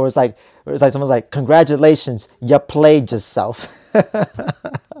 from somewhere, it was like someone's like, congratulations, you played yourself.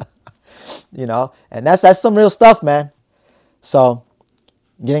 And that's some real stuff, man. So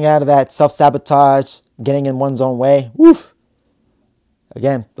getting out of that self-sabotage, getting in one's own way,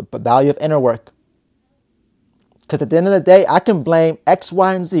 again, the value of inner work. Because at the end of the day, I can blame X,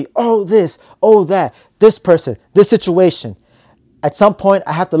 Y, and Z. Oh, this, oh, that, this person, this situation. At some point,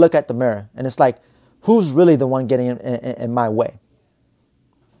 I have to look at the mirror, and it's like, who's really the one getting in my way?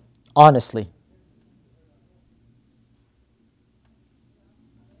 Honestly.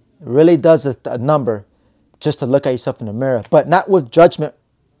 It really does a number just to look at yourself in the mirror, but not with judgment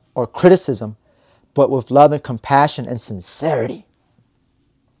or criticism, but with love and compassion and sincerity.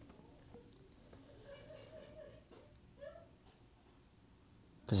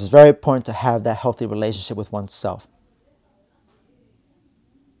 Because it's very important to have that healthy relationship with oneself.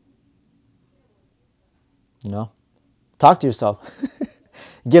 Talk to yourself.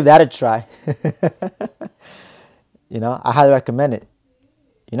 Give that a try. I highly recommend it.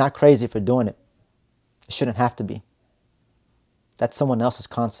 You're not crazy for doing it. It shouldn't have to be. That's someone else's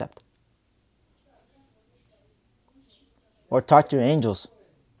concept. Or talk to your angels.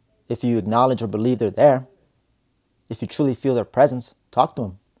 If you acknowledge or believe they're there, if you truly feel their presence, talk to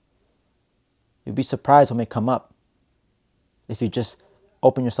them. You'll be surprised when they come up, if you just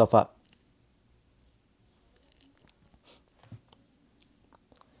open yourself up.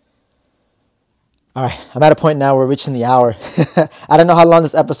 All right, I'm at a point now, we're reaching the hour. I don't know how long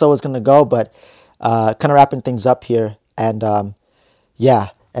this episode was going to go, but kind of wrapping things up here. And and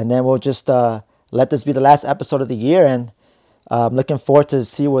then we'll just let this be the last episode of the year. And I'm looking forward to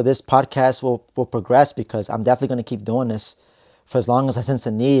see where this podcast will progress, because I'm definitely going to keep doing this for as long as I sense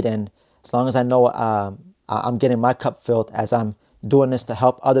a need, and as long as I know I'm getting my cup filled, as I'm doing this to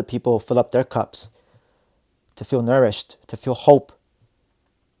help other people fill up their cups, to feel nourished, to feel hope,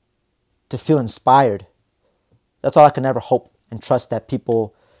 to feel inspired. That's all I can ever hope and trust, that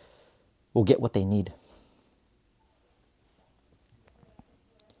people will get what they need.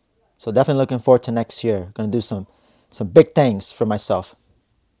 So definitely looking forward to next year. Going to do some big things for myself.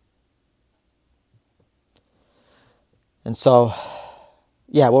 And so,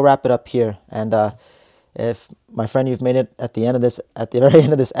 we'll wrap it up here. And if, my friend, you've made it at the very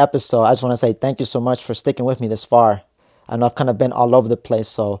end of this episode, I just want to say thank you so much for sticking with me this far. I know I've kind of been all over the place,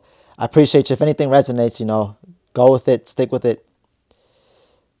 so I appreciate you. If anything resonates, go with it, stick with it.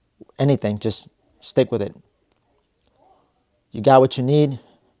 Anything, just stick with it. You got what you need.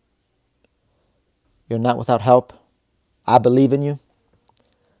 You're not without help. I believe in you.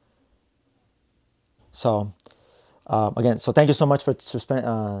 So, again, so thank you so much for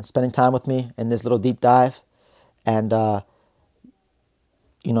spending time with me in this little deep dive. And,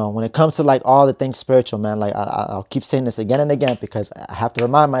 when it comes to like all the things spiritual, man, like I'll keep saying this again and again because I have to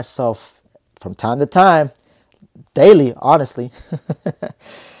remind myself from time to time, daily, honestly,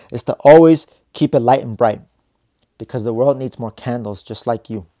 is to always keep it light and bright because the world needs more candles just like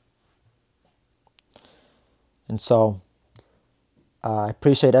you. And so I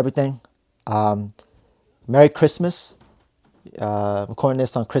appreciate everything. Merry Christmas. I'm recording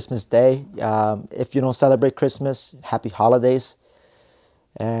this on Christmas Day. If you don't celebrate Christmas, happy holidays.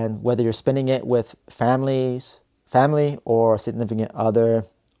 And whether you're spending it with family or significant other,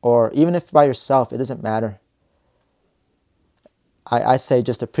 or even if by yourself, it doesn't matter. I say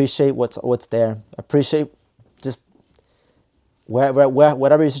just appreciate what's there. Appreciate just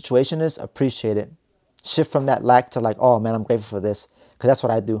whatever your situation is, appreciate it. Shift from that lack to like, oh man, I'm grateful for this. Because that's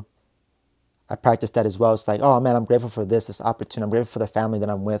what I do. I practice that as well. It's like, oh man, I'm grateful for this opportunity. I'm grateful for the family that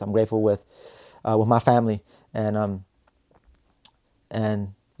I'm with. I'm grateful with my family. And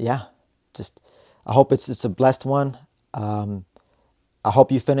yeah, just I hope it's a blessed one. I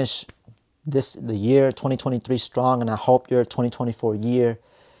hope you finish the year 2023 strong, and I hope your 2024 year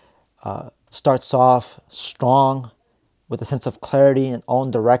starts off strong with a sense of clarity and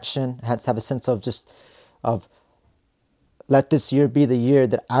own direction. Has to have a sense of let this year be the year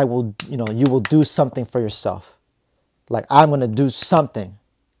that I will, you will do something for yourself. Like I'm going to do something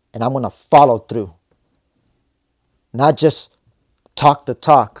and I'm going to follow through. Not just talk the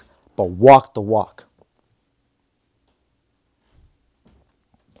talk, but walk the walk.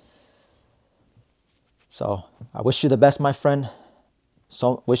 So I wish you the best, my friend.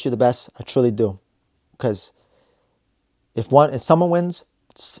 So wish you the best. I truly do. Because if someone wins,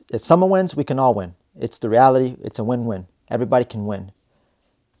 we can all win. It's the reality. It's a win-win. Everybody can win.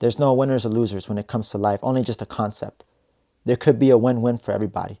 There's no winners or losers when it comes to life, only just a concept. There could be a win-win for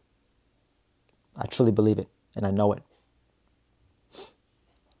everybody. I truly believe it, and I know it.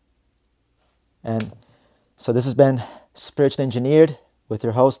 And so this has been Spiritually Engineered with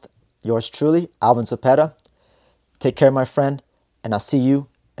your host, yours truly, Alvin Cepeda. Take care, my friend, and I'll see you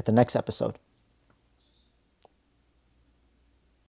at the next episode.